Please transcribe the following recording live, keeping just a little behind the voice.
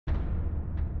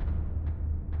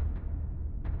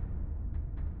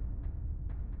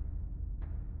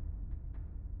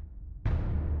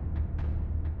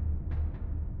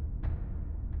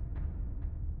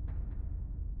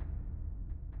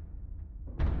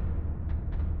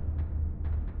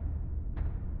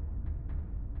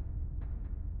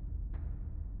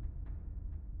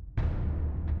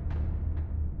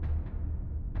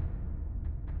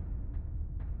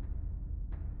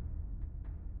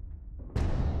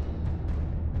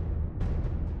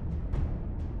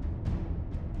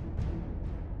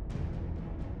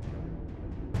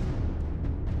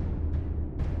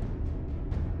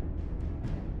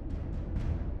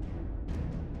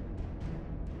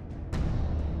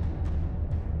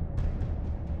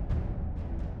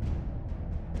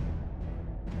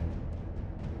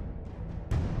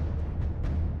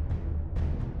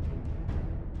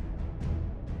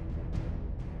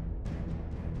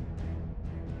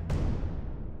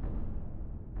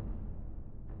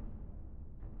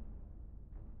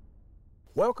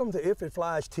Welcome to If It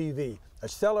Flies TV, a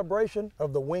celebration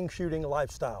of the wing shooting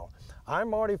lifestyle. I'm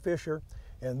Marty Fisher,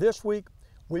 and this week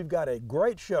we've got a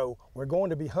great show. We're going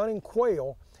to be hunting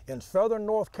quail in southern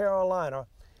North Carolina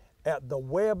at the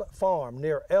Webb Farm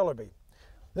near Ellerbe.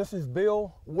 This is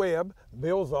Bill Webb.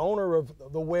 Bill's the owner of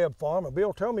the Webb Farm. And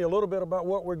Bill, tell me a little bit about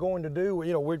what we're going to do.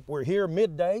 You know, we're here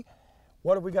midday.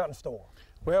 What have we got in store?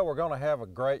 Well, we're going to have a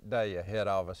great day ahead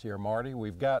of us here, Marty.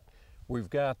 We've got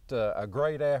a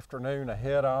great afternoon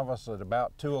ahead of us. At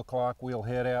about 2 o'clock, we'll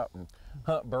head out and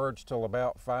hunt birds till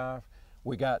about 5.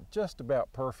 We got just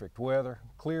about perfect weather,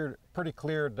 pretty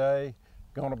clear day.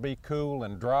 Going to be cool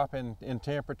and dropping in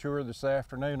temperature this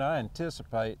afternoon. I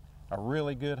anticipate a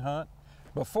really good hunt.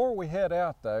 Before we head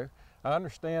out, though, I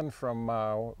understand from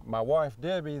my wife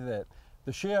Debbie that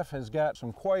the chef has got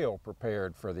some quail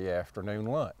prepared for the afternoon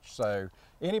lunch. So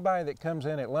anybody that comes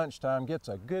in at lunchtime gets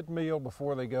a good meal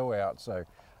before they go out. So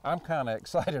I'm kind of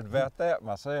excited about that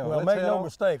myself. Well, make no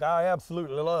mistake, I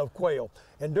absolutely love quail.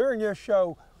 And during your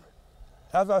show,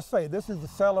 as I say, this is the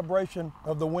celebration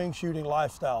of the wing shooting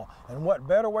lifestyle. And what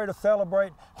better way to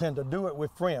celebrate than to do it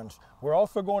with friends? We're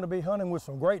also going to be hunting with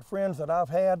some great friends that I've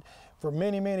had for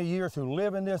many, many years who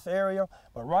live in this area.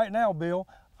 But right now, Bill,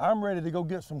 I'm ready to go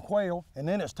get some quail, and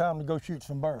then it's time to go shoot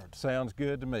some birds. Sounds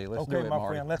good to me. Let's do it, Marty. Okay, my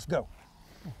friend, let's go.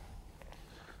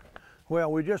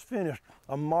 Well, we just finished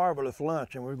a marvelous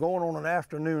lunch, and we're going on an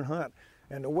afternoon hunt,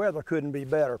 and the weather couldn't be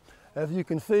better. As you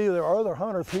can see, there are other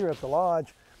hunters here at the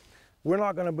lodge. We're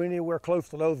not going to be anywhere close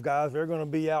to those guys. They're going to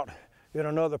be out in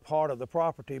another part of the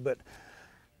property, but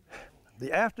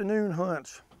the afternoon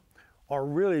hunts are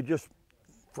really just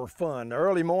for fun. The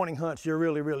early morning hunts, you're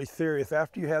really, really serious.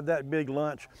 After you have that big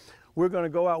lunch, we're going to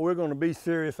go out, we're going to be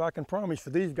serious. I can promise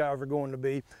you these guys are going to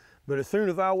be. But as soon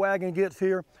as our wagon gets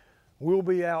here, we'll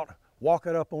be out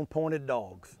walking up on pointed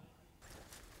dogs.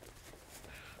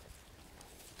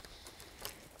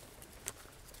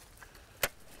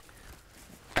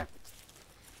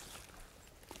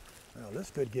 Well, this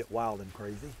could get wild and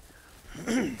crazy.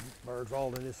 Birds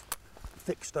all in this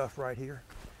thick stuff right here.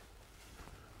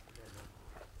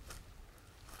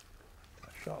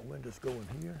 Shot window's going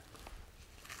here.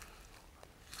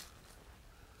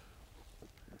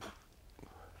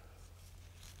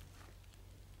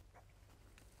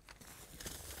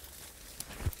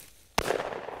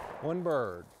 One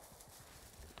bird.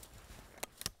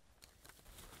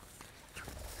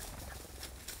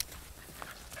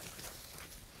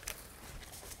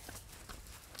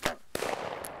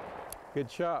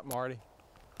 Good shot, Marty.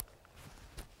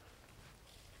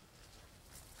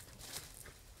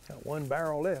 Got one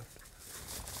barrel left.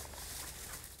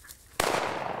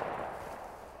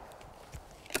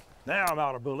 Now I'm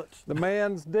out of bullets. The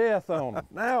man's death on him.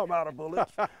 Now I'm out of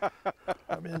bullets.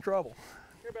 I'm in trouble.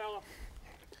 Here, Bella.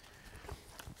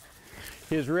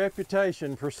 His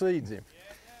reputation precedes him.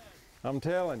 Yeah, I'm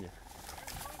telling you.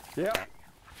 Yep.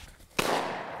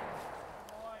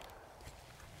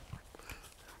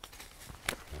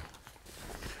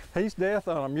 He's death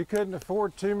on him. You couldn't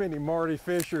afford too many Marty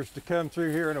Fishers to come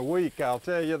through here in a week, I'll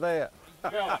tell you that.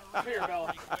 Bella, here,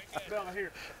 Bella. Bella,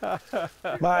 here.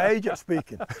 My agent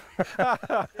speaking.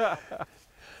 Here,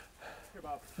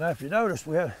 Bob. Now, if you notice,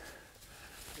 we had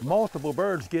multiple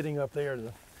birds getting up there.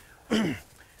 The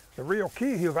real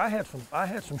key here, I had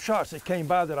some shots that came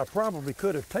by that I probably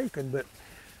could have taken, but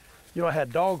you know, I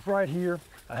had dogs right here.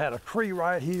 I had a tree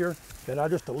right here, and I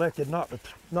just elected not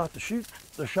to shoot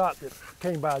the shot that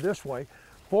came by this way.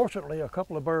 Fortunately, a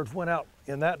couple of birds went out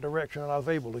in that direction, and I was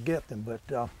able to get them. But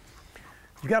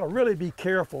you got to really be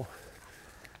careful,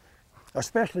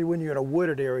 especially when you're in a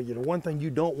wooded area. The one thing you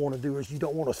don't want to do is you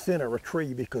don't want to center a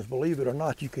tree, because believe it or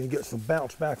not, you can get some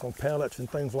bounce back on pellets and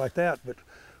things like that. But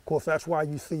of course, that's why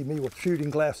you see me with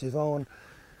shooting glasses on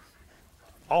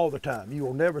all the time. You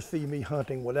will never see me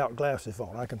hunting without glasses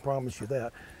on, I can promise you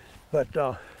that. But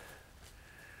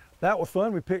that was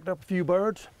fun. We picked up a few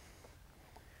birds.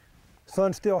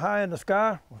 Sun's still high in the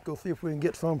sky. Let's go see if we can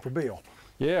get some for Bill.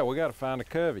 Yeah, we got to find a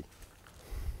covey.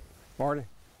 Marty,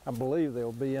 I believe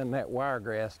they'll be in that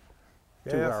wiregrass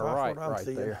to our right, right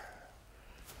there.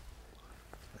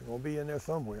 They're gonna be in there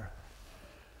somewhere.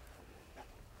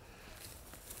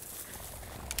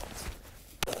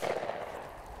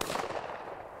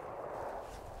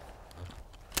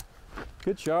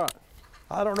 Good shot.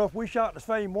 I don't know if we shot the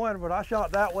same one, but I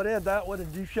shot that one and that one,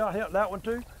 and you shot that one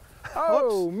too?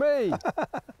 Oh, me.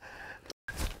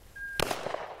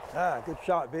 Ah, good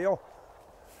shot, Bill.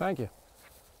 Thank you.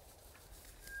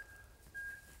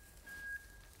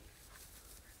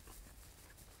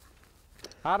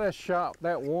 I just shot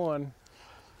that one.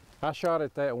 I shot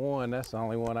at that one. That's the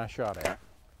only one I shot at.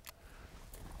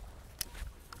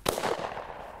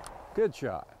 Good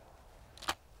shot.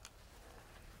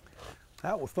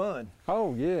 That was fun.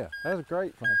 Oh yeah, that's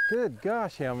great fun. Good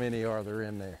gosh, how many are there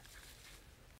in there?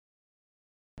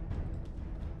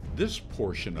 This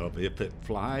portion of If It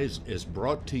Flies is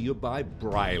brought to you by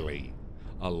Briley,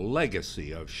 a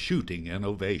legacy of shooting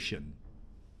innovation.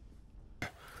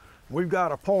 We've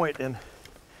got a point, and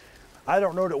I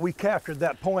don't know that we captured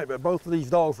that point, but both of these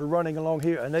dogs were running along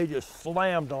here and they just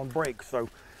slammed on brakes. So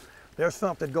there's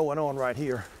something going on right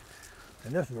here.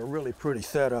 And this is a really pretty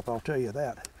setup, I'll tell you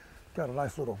that. Got a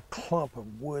nice little clump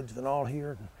of woods and all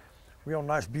here. And real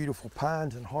nice, beautiful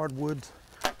pines and hardwoods.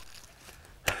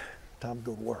 Time to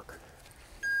go to work.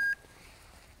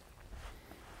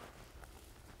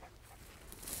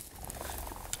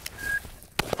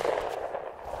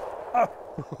 Oh,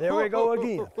 there we go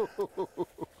again.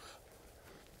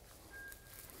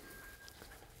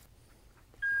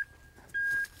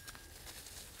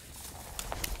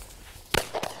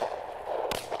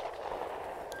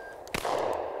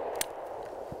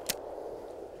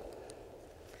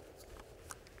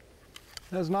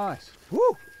 That's nice. Woo!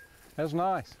 That's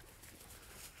nice.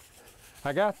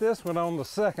 I got this one on the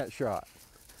second shot.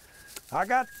 I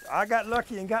got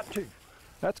lucky and got two.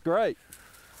 That's great.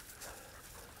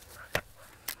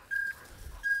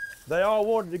 They all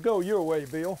wanted to go your way,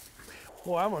 Bill.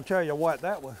 Boy, I'm gonna tell you what,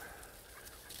 that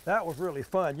was really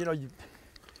fun. You know,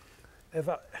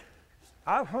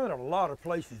 I've hunted a lot of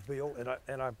places, Bill,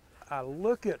 and I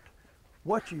look at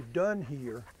what you've done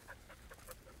here.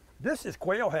 This is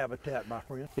quail habitat, my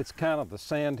friend. It's kind of the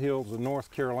Sandhills of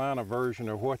North Carolina version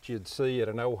of what you'd see at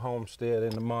an old homestead in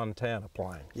the Montana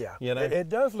plain. Yeah, you know? It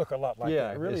does look a lot like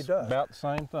that. It really does. About the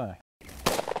same thing.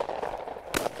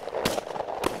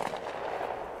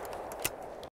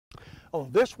 On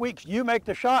this week's You Make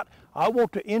the Shot, I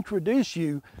want to introduce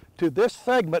you to this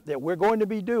segment that we're going to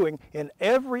be doing in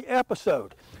every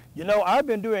episode. You know, I've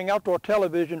been doing outdoor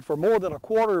television for more than a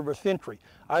quarter of a century.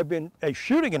 I've been a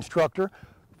shooting instructor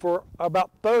for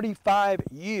about 35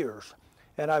 years,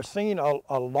 and I've seen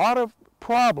a lot of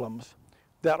problems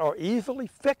that are easily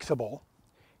fixable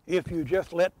if you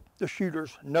just let the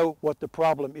shooters know what the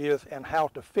problem is and how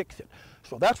to fix it.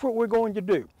 So that's what we're going to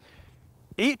do.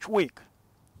 Each week,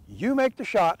 You Make the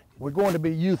Shot, we're going to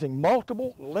be using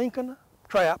multiple Lincoln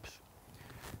traps.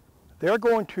 They're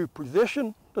going to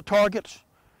position the targets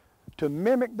to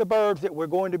mimic the birds that we're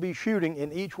going to be shooting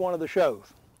in each one of the shows.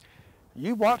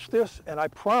 You watch this, and I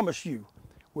promise you,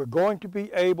 we're going to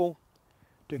be able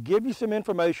to give you some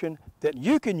information that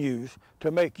you can use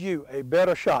to make you a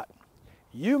better shot.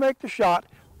 You Make the Shot,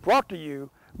 brought to you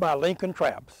by Lincoln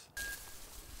Traps.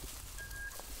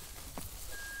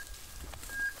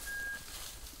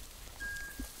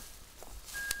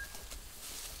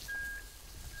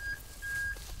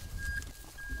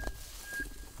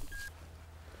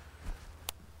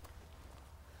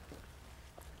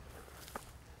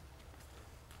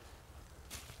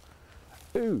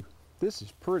 Ooh, this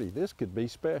is pretty. This could be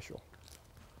special.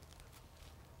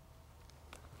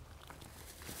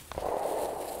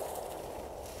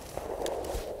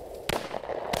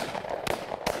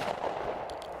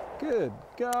 Good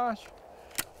gosh.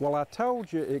 Well, I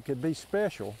told you it could be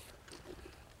special.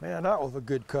 Man, that was a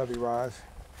good covey rise.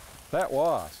 That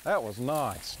was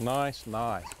nice, nice,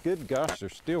 nice. Good gosh, they're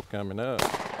still coming up.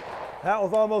 That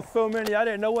was almost so many, I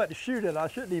didn't know what to shoot at. I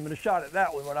shouldn't even have shot at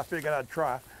that one when I figured I'd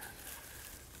try.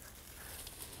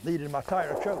 Needed my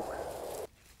tighter choke.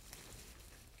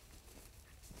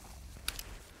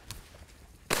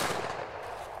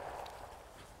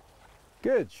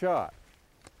 Good shot.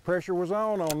 Pressure was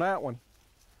on that one.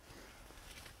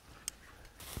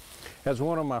 As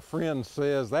one of my friends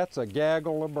says, that's a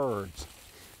gaggle of birds.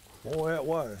 Boy, it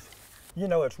was. You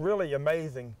know, it's really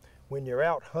amazing when you're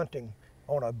out hunting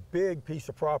on a big piece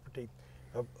of property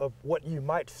of what you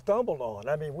might stumble on.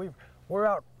 I mean, we're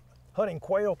out hunting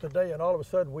quail today, and all of a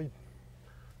sudden we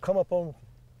come up on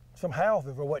some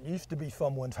houses, or what used to be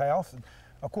someone's house. And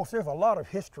of course, there's a lot of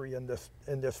history in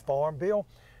this farm. Bill,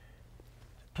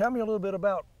 tell me a little bit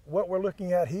about what we're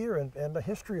looking at here and the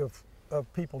history of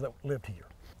people that lived here.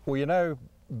 Well, you know,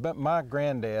 my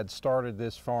granddad started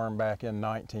this farm back in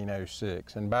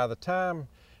 1906, and by the time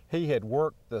he had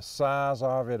worked the size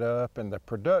of it up and the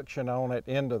production on it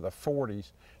into the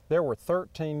 40s, there were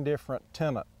 13 different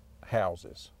tenant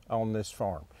houses on this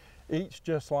farm, each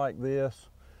just like this.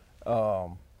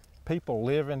 People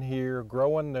living here,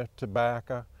 growing the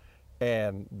tobacco,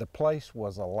 and the place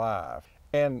was alive.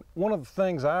 And one of the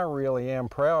things I really am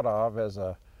proud of as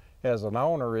an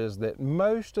owner is that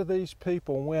most of these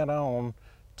people went on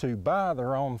to buy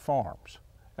their own farms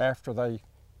after they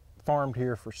farmed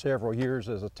here for several years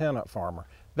as a tenant farmer.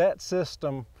 That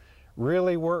system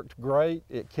really worked great.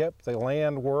 It kept the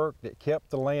land worked, it kept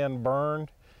the land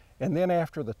burned. And then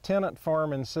after the tenant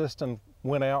farming system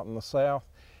went out in the South,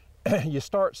 you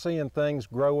start seeing things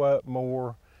grow up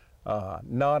more,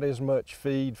 not as much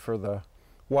feed for the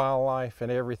wildlife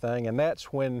and everything, and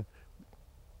that's when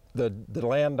the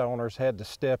landowners had to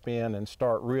step in and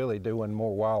start really doing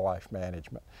more wildlife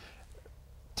management.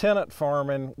 Tenant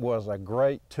farming was a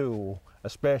great tool,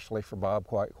 especially for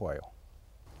bobwhite quail.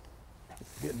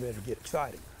 It's getting ready to get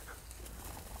exciting.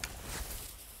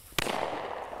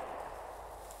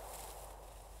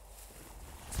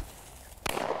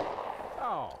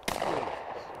 Oh,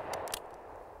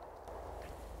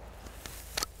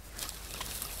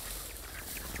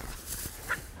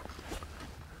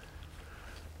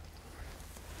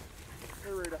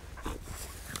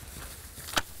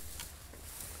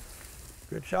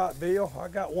 Good shot, Bill. I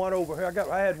got one over here.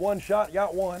 I had one shot,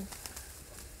 got one.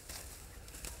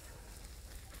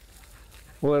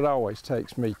 well, it always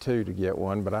takes me two to get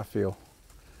one, but I feel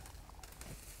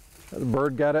the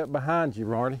bird got up behind you,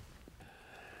 Marty.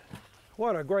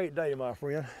 What a great day, my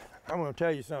friend. I'm going to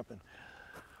tell you something.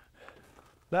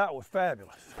 That was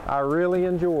fabulous. I really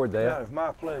enjoyed That that. is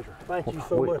my pleasure. Thank you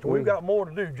so much. We've got more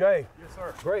to do, Jay. Yes,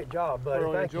 sir. Great job, buddy.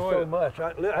 Really Thank you enjoyed so it. much.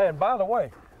 And by the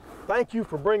way, thank you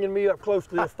for bringing me up close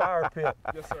to this fire pit.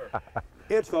 Yes, sir.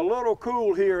 It's a little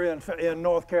cool here in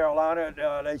North Carolina.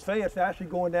 They say it's actually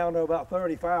going down to about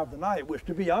 35 tonight, which,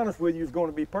 to be honest with you, is going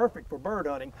to be perfect for bird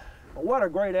hunting. But what a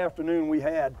great afternoon we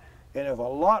had, and there's a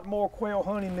lot more quail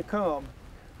hunting to come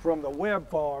from the Webb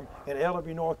Farm in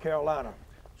Ellerbe, North Carolina.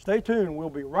 Stay tuned. We'll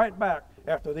be right back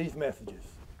after these messages.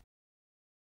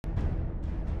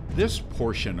 This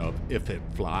portion of If It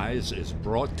Flies is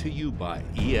brought to you by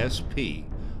ESP,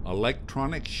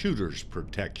 Electronic Shooters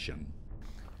Protection.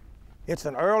 It's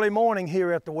an early morning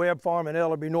here at the Webb Farm in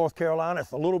Ellerbe, North Carolina.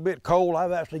 It's a little bit cold.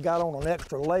 I've actually got on an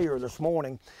extra layer this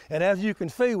morning. And as you can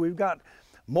see, we've got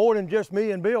more than just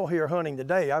me and Bill here hunting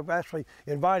today. I've actually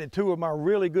invited two of my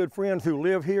really good friends who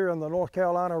live here in the North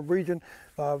Carolina region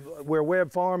where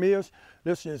Webb Farm is.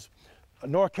 This is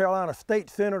North Carolina State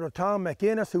Senator Tom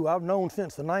McInnis, who I've known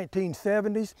since the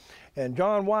 1970s, and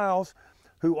John Wiles,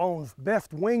 who owns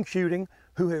Best Wingshooting,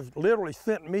 who has literally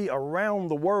sent me around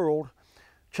the world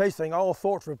chasing all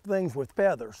sorts of things with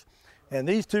feathers. And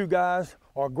these two guys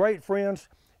are great friends,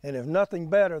 and there's nothing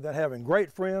better than having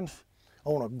great friends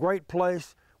on a great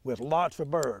place with lots of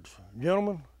birds.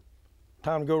 Gentlemen,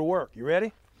 time to go to work. You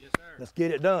ready? Yes, sir. Let's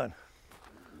get it done.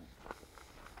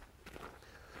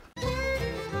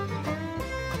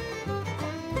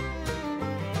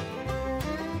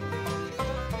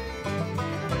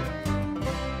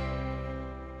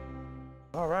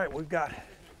 All right, we've got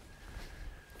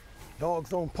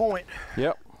dogs on point.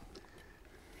 Yep.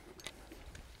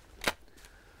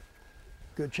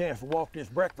 Good chance to walk this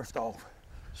breakfast off.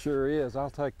 Sure is. I'll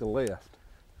take the left.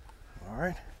 All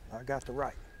right, I got the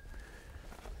right.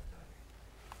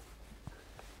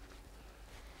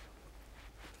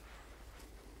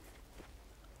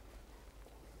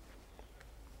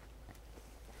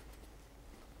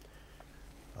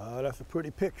 That's a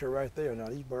pretty picture right there. Now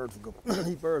these birds will go,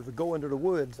 these birds will go into the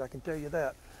woods, I can tell you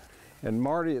that. And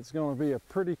Marty, it's going to be a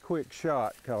pretty quick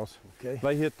shot because Okay.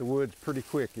 they hit the woods pretty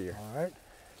quick here. All right.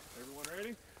 Everyone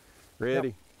ready?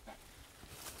 Ready?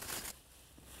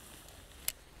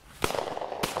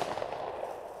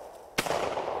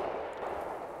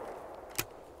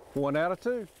 One out of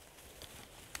two.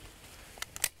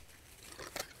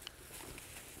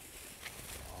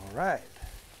 All right.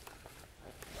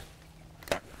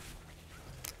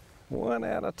 One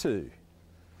out of two.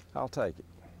 I'll take it.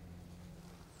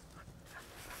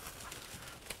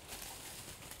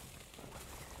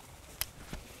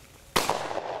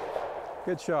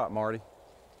 Good shot, Marty.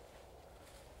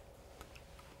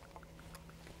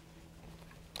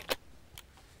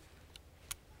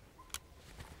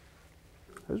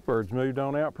 Those birds moved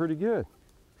on out pretty good.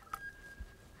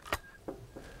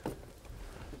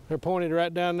 They're pointed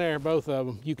right down there, both of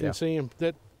them. You can Yeah. see them.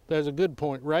 There's a good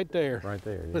point right there. Right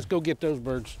there. Yeah. Let's go get those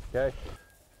birds. Okay.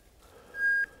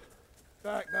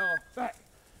 Back, Bella, back.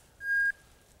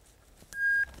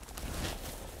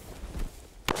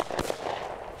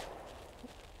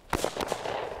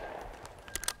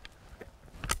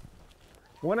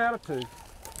 One out of two.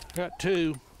 Got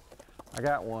two. I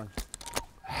got one.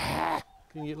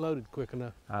 Can you get loaded quick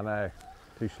enough? I know.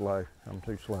 Too slow. I'm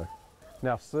too slow.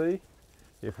 Now see,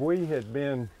 if we had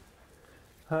been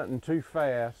hunting too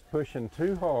fast, pushing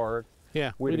too hard,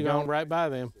 Yeah, We'd we'd have have gone gone- right by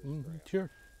them. Sure.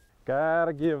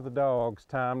 gotta give the dogs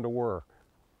time to work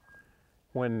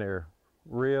when they're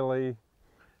really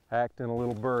acting a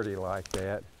little birdie like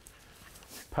that.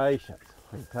 Patience.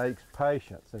 It takes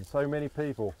patience, and so many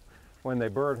people, when they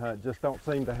bird hunt, just don't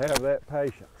seem to have that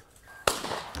patience.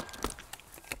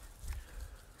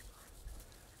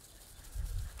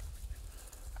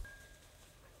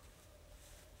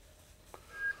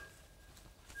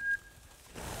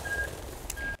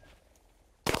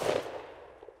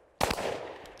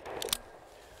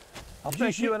 I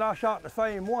think you and I shot the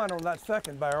same one on that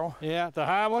second barrel. Yeah, the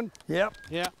high one? Yep.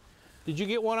 Yeah. Did you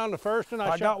get one on the first one?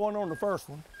 I got one on the first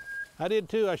one. I did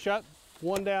too. I shot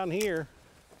one down here.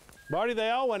 Marty, they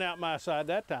all went out my side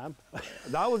that time.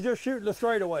 I was just shooting the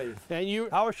straightaways. And you?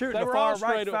 I was shooting the far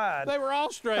right side. They were all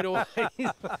straightaways.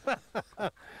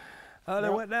 They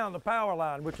went down the power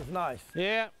line, which is nice.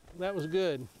 Yeah, that was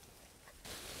good.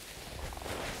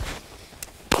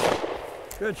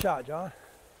 Good shot, John.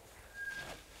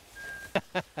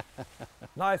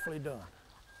 Nicely done.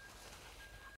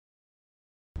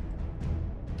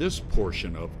 This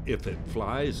portion of If It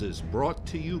Flies is brought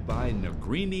to you by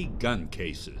Negrini Gun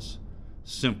Cases.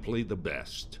 Simply the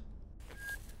best.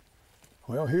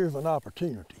 Well, here's an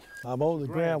opportunity. I'm on the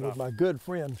ground with my good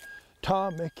friend,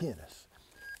 Tom McInnis.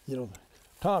 You know,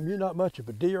 Tom, you're not much of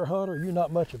a deer hunter, you're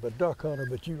not much of a duck hunter,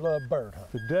 but you love bird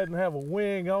hunting. If it doesn't have a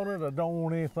wing on it, I don't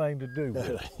want anything to do with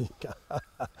it.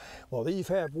 Well, these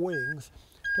have wings.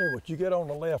 Tell you what, you get on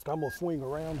the left, I'm gonna swing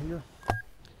around here.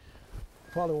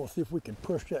 Probably want to see if we can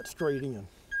push that straight in.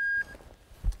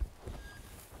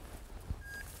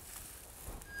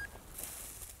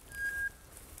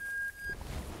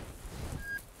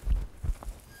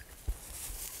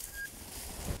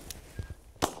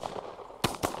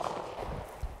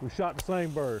 We shot the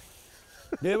same bird.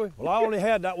 Did we? Well, I only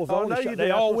had that was the Oh, only no, you shot. did. They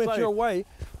That's all what went I your say. way,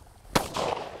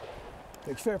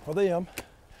 except for them.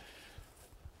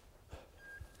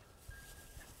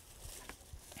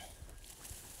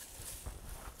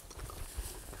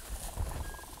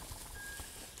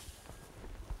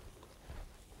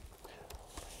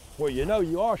 Well, you know,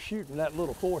 you are shooting that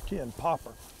little 410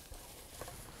 popper.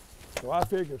 So I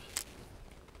figured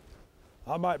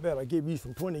I might better give you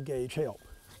some 20 gauge help.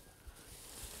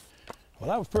 Well,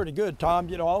 that was pretty good, Tom.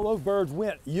 You know, all those birds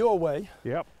went your way.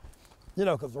 Yep. You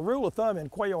know, because the rule of thumb in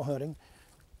quail hunting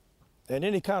and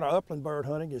any kind of upland bird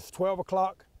hunting is 12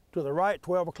 o'clock to the right,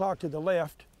 12 o'clock to the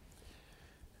left.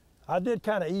 I did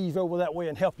kind of ease over that way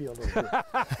and help you a little bit.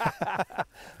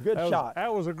 Good shot.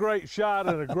 That was a great shot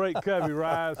and a great covey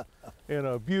rise in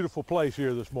a beautiful place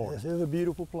here this morning. This is a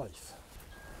beautiful place.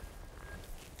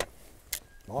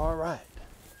 All right.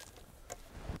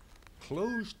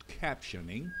 Closed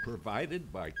captioning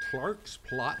provided by Clark's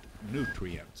Plot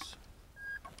Nutrients.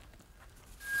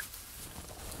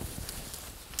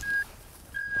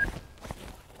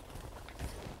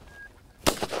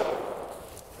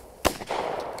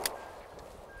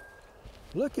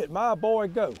 Look at my boy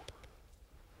go.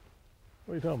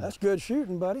 What are you talking about? That's good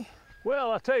shooting, buddy.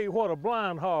 Well, I tell you what, a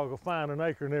blind hog will find an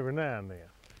acorn every now and then.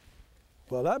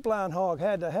 Well, that blind hog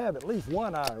had to have at least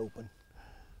one eye open.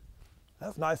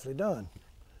 That's nicely done.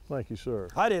 Thank you, sir.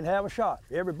 I didn't have a shot.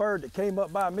 Every bird that came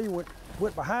up by me went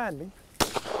behind me.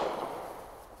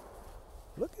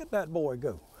 Look at that boy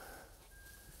go.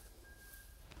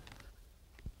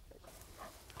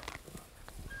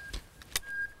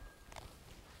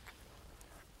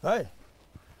 Hey,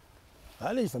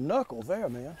 I need some knuckles there,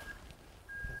 man.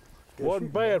 Good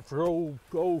Wasn't shooting, bad for old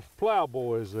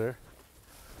plowboys there.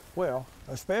 Well,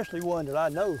 especially one that I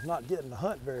know is not getting to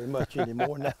hunt very much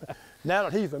anymore. Now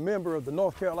that he's a member of the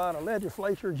North Carolina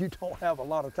legislature, you don't have a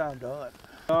lot of time to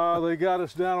hunt. They got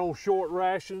us down on short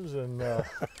rations and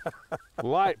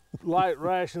light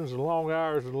rations and long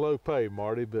hours and low pay,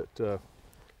 Marty. But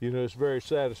you know, it's very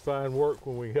satisfying work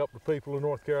when we help the people of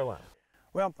North Carolina.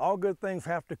 Well, all good things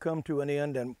have to come to an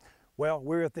end, and well,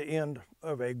 we're at the end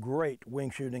of a great wing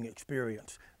shooting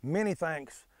experience. Many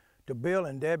thanks to Bill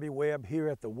and Debbie Webb here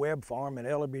at the Webb Farm in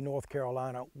Ellerbe, North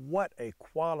Carolina. What a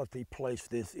quality place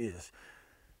this is.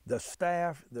 The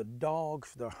staff, the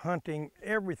dogs, the hunting,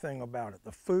 everything about it.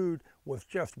 The food was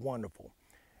just wonderful.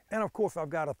 And of course, I've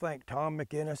got to thank Tom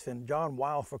McInnis and John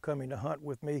Wiles for coming to hunt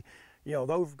with me. You know,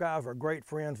 those guys are great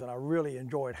friends, and I really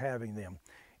enjoyed having them.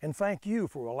 And thank you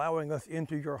for allowing us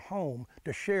into your home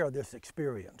to share this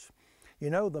experience.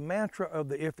 You know, the mantra of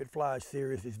the If It Flies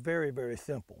series is very, very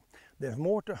simple. There's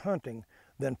more to hunting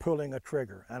than pulling a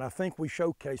trigger, and I think we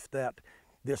showcased that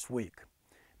this week.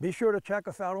 Be sure to check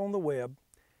us out on the web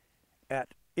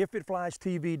at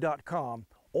ifitfliestv.com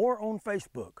or on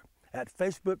Facebook at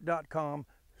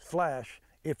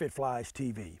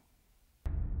facebook.com/ifitfliestv.